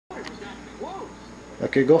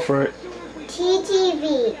Okay, go for it.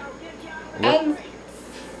 TGV. And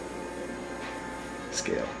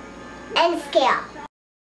scale. And scale.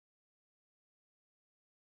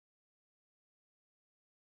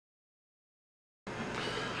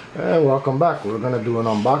 And welcome back. We're gonna do an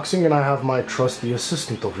unboxing, and I have my trusty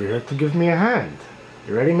assistant over here to give me a hand.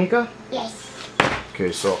 You ready, Mika? Yes.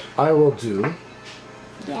 Okay, so I will do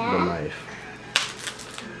the Yeah. knife.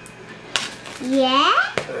 Yeah.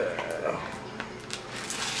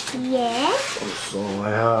 Yeah. So I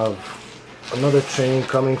have another chain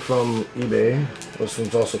coming from eBay. This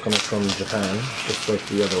one's also coming from Japan, just like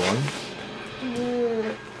the other one.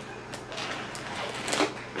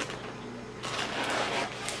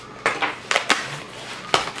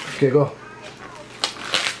 Okay, go.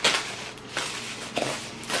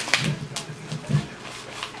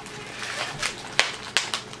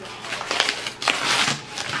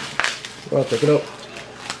 Well, take it out.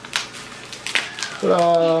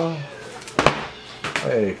 Ta-da!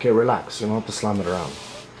 Hey, okay, relax. You don't have to slam it around.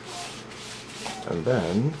 And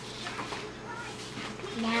then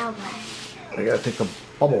Now what? I gotta take the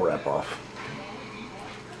bubble wrap off.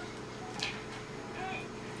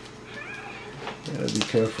 Gotta be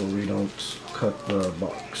careful we don't cut the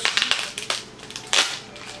box.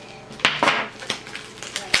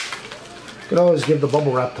 You can always give the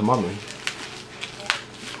bubble wrap to Mommy.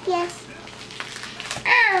 Yes.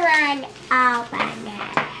 I want to open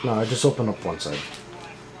it. No, I just open up one side.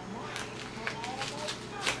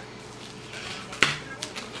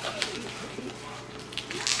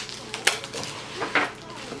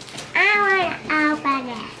 I want to open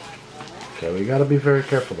it. Okay, we gotta be very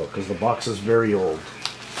careful though, because the box is very old.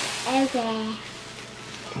 Okay.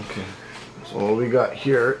 Okay, so what we got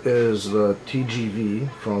here is the TGV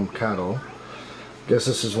from Kato. Guess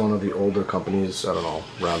this is one of the older companies, I don't know,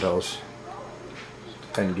 Roundhouse,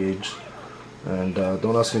 N-Gauge. And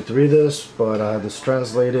don't ask me to read this, but I had this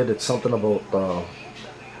translated. It's something about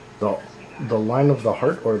the line of the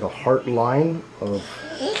heart, or the heart line of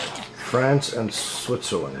France and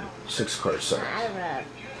Switzerland. 6-card set.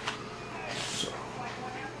 So,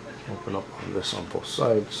 open up this on both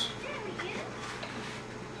sides.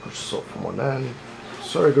 Push this out from one end.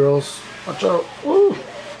 Sorry girls, watch out. Woo!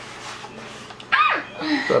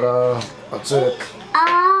 Ta-da! That's it.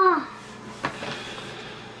 Oh.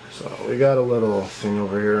 So we got a little thing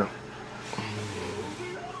over here.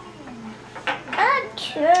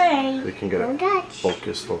 Okay. We can get it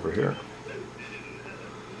focused over here.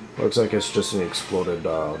 Looks like it's just an exploded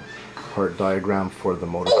part diagram for the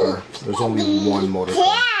motor car. There's only one motor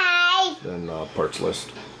car in the parts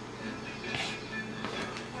list.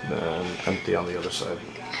 Then empty on the other side.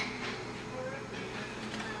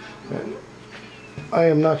 And I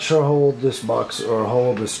am not sure how old this box or how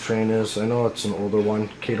old this train is. I know it's an older one.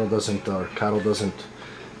 Kato doesn't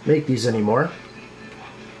make these anymore.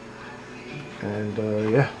 And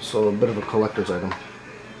yeah, so a bit of a collector's item.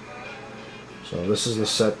 So this is the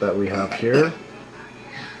set that we have here.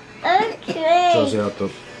 Okay. Shows you how to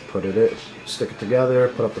put it in, stick it together,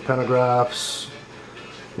 put up the pentagraphs.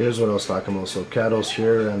 Here's what I was talking about. So Kato's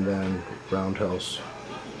here, and then Roundhouse.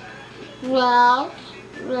 Well,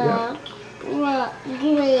 Yeah. well,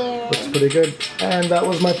 Looks pretty good. And that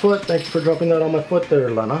was my foot. Thank you for dropping that on my foot there,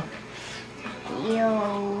 Lena.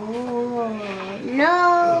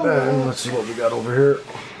 No. And let's see what we got over here.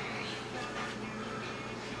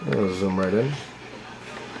 I'll zoom right in.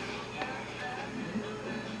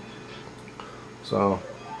 So,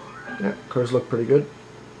 yeah, cars look pretty good.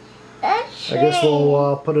 I guess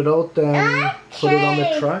we'll put it out and put it on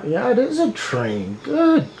the track. Yeah, it is a train.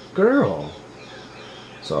 Good girl.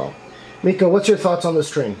 So, Mika, what's your thoughts on this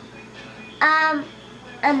train? Put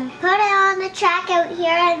it on the track out here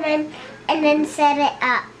and then set it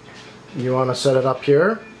up. You want to set it up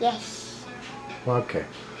here? Yes. Okay.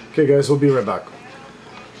 Okay, guys, we'll be right back.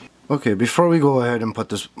 Okay, before we go ahead and put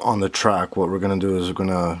this on the track, what we're going to do is we're going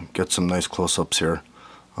to get some nice close-ups here.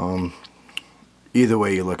 Either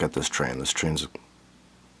way you look at this train's a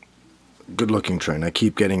good-looking train. I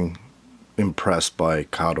keep getting impressed by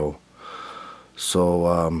Kato.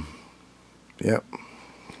 So, yep.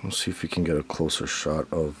 Let's see if we can get a closer shot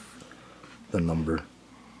of the number.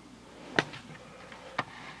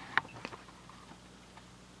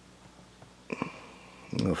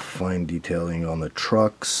 Fine detailing on the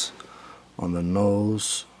trucks, on the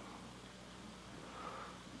nose.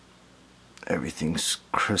 Everything's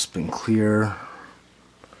crisp and clear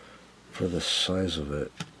for the size of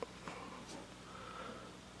it.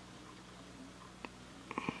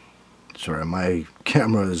 Sorry, my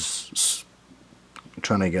camera is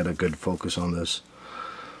trying to get a good focus on this.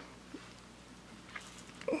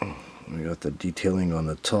 We We got the detailing on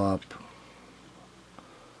the top.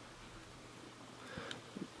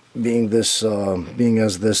 Being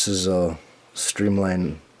as this is a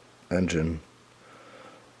streamline engine,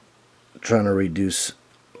 trying to reduce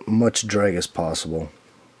much drag as possible.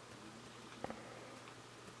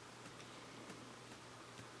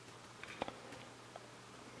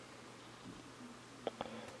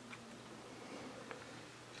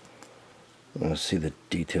 I'm gonna see the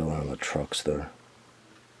detail on the trucks there.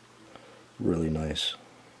 Really nice.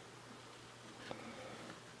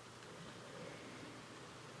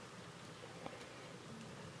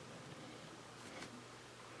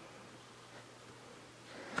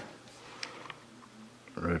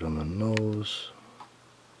 Right on the nose.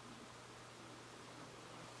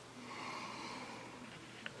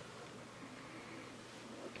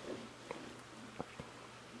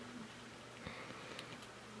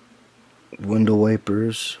 Window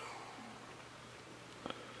wipers.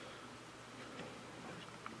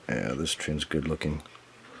 Yeah, this train's good looking.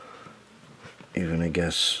 Even I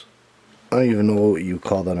guess, I don't even know what you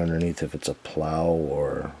call that underneath, if it's a plow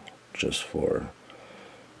or just for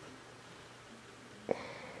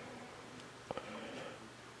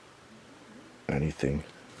anything.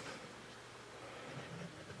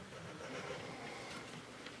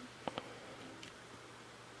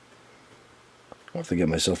 I'll have to get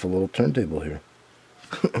myself a little turntable here.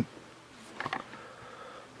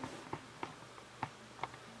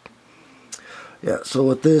 Yeah, so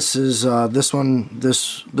what this is, this one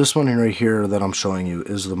right here that I'm showing you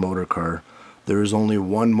is the motor car. There is only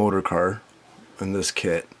one motor car in this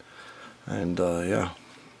kit, and yeah.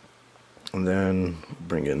 And then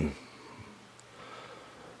bring in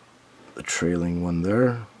the trailing one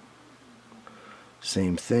there.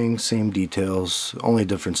 Same thing, same details. Only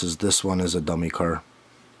difference is this one is a dummy car.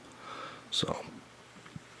 So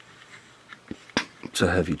it's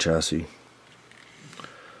a heavy chassis.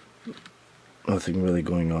 Nothing really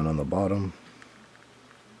going on the bottom.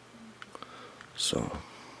 So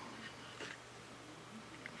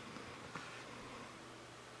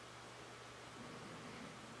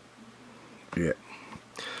yeah.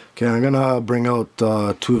 Okay, I'm gonna bring out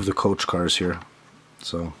two of the coach cars here.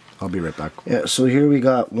 So I'll be right back. Yeah, so here we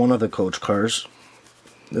got one of the coach cars.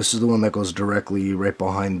 This is the one that goes directly right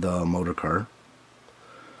behind the motor car.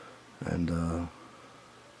 And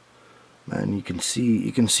man, you can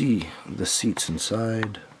see the seats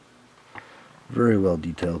inside. Very well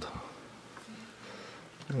detailed.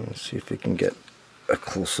 Let's see if we can get a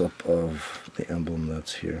close-up of the emblem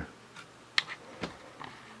that's here.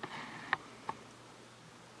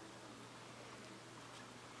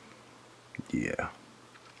 Yeah.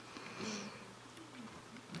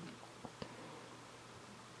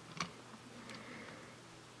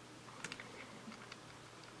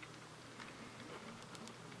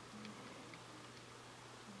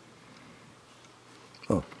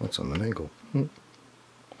 Oh, that's on an angle.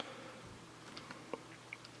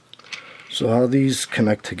 So how these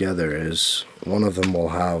connect together is one of them will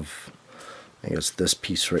have, I guess, this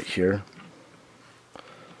piece right here.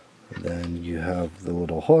 And then you have the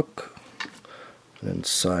little hook. And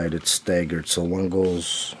inside it's staggered, so one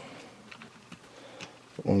goes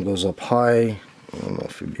up high. I don't know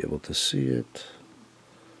if you'll be able to see it.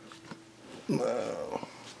 No.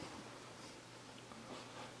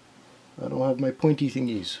 I don't have my pointy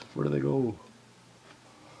thingies. Where do they go?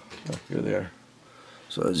 Oh, here they are.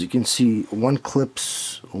 So as you can see, one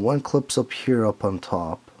clips up here up on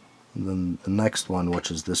top, and then the next one,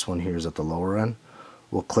 which is this one here, is at the lower end,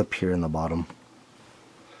 will clip here in the bottom.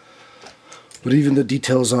 But even the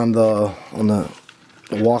details on the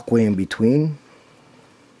walkway in between,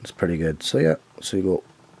 it's pretty good. So yeah, so you go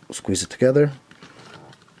squeeze it together.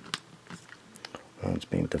 Oh, it's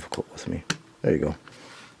being difficult with me. There you go.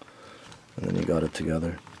 And then you got it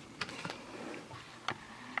together.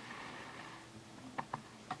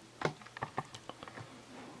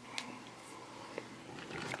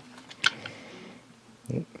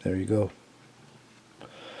 There you go.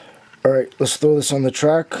 Alright, let's throw this on the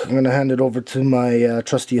track. I'm going to hand it over to my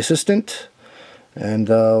trusty assistant, and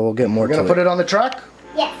we'll get more to it. We're going to put it on the track?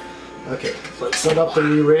 Yes. Okay, let's set up the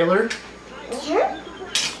derailleur. Mm-hmm.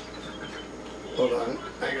 Hold on,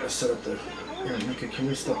 I got to set up the... Here, Mika, can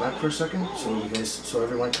we step back for a second so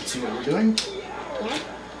everyone can see what we're doing? Yeah.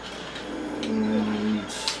 And,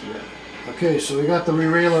 yeah. Okay, so we got the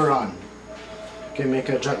derailleur on. Okay,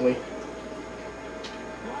 Mika, gently.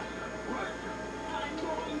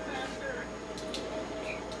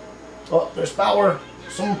 Oh, there's power.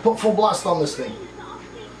 Someone put full blast on this thing.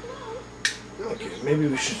 Okay, maybe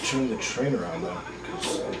we should turn the train around though,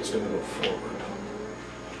 because it's going to go forward.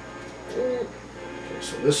 Okay,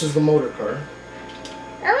 so this is the motor car.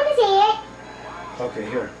 I want to see it. Okay,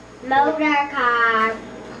 here. Motor car.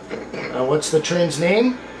 What's the train's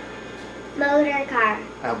name? Motor car.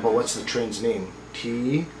 But what's the train's name?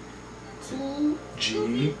 T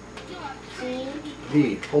G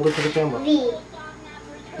V. Hold it to the camera. V.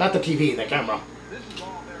 Not the TV, the camera.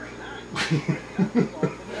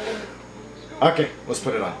 Okay, let's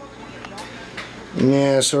put it on.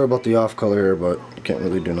 Yeah, sorry about the off color here, but can't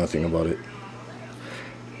really do nothing about it.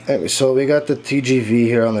 Anyway, so we got the TGV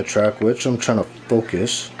here on the track, which I'm trying to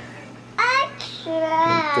focus.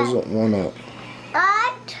 It doesn't want to.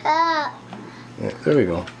 Yeah, there we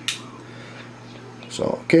go.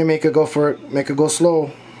 So, okay, make it go for it. Make it go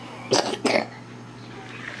slow.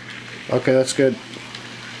 Okay, that's good.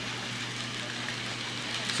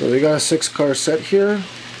 So we got a 6-car set here.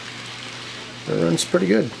 It runs pretty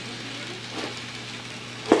good.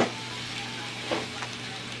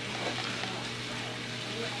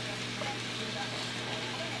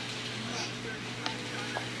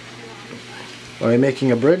 Are you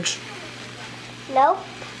making a bridge? Nope,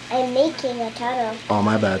 I'm making a tunnel. Oh,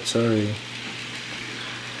 my bad, sorry.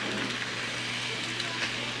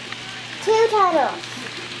 2 tunnels.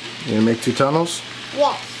 You gonna make 2 tunnels?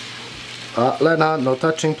 Yes. Lena, no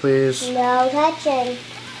touching, please. No touching.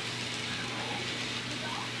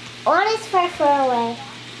 One is for away.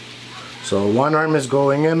 So one arm is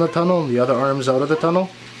going in the tunnel, the other arm is out of the tunnel?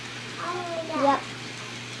 Yep.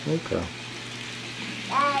 Okay.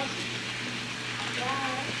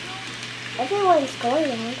 Everyone's going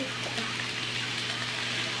around.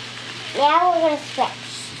 Now we're going to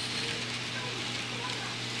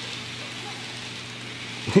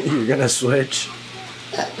switch. You're gonna switch?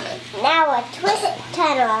 Now a twist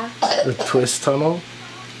tunnel. The twist tunnel?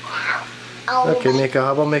 Okay, Mika,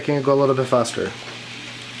 how about making it go a little bit faster?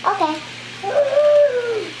 Okay.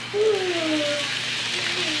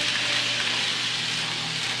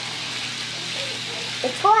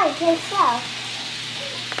 It's going too slow.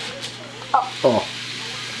 Oh.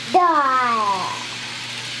 Die.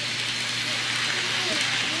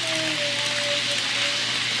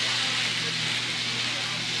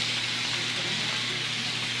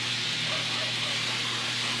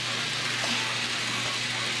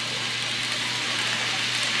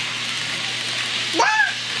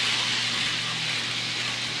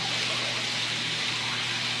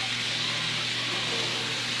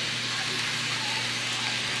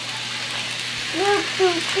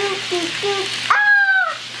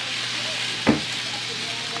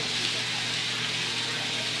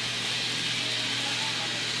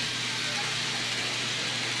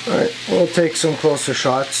 Alright, we'll take some closer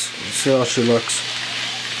shots, see how she looks.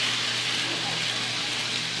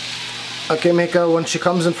 Okay, Mika, when she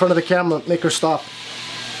comes in front of the camera, make her stop.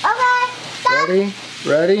 Okay, stop. Ready?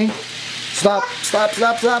 Ready? Stop, stop,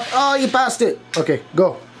 stop, stop. Oh, you passed it. Okay,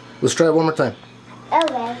 go. Let's try it one more time.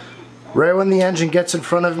 Okay. Right when the engine gets in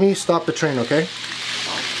front of me, stop the train, okay?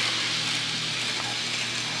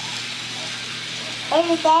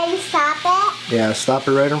 And then stop it? Yeah, stop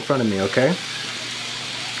it right in front of me, okay?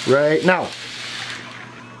 Right now.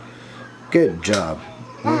 Good job.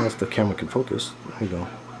 I don't know if the camera can focus. There you go.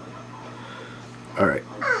 Alright.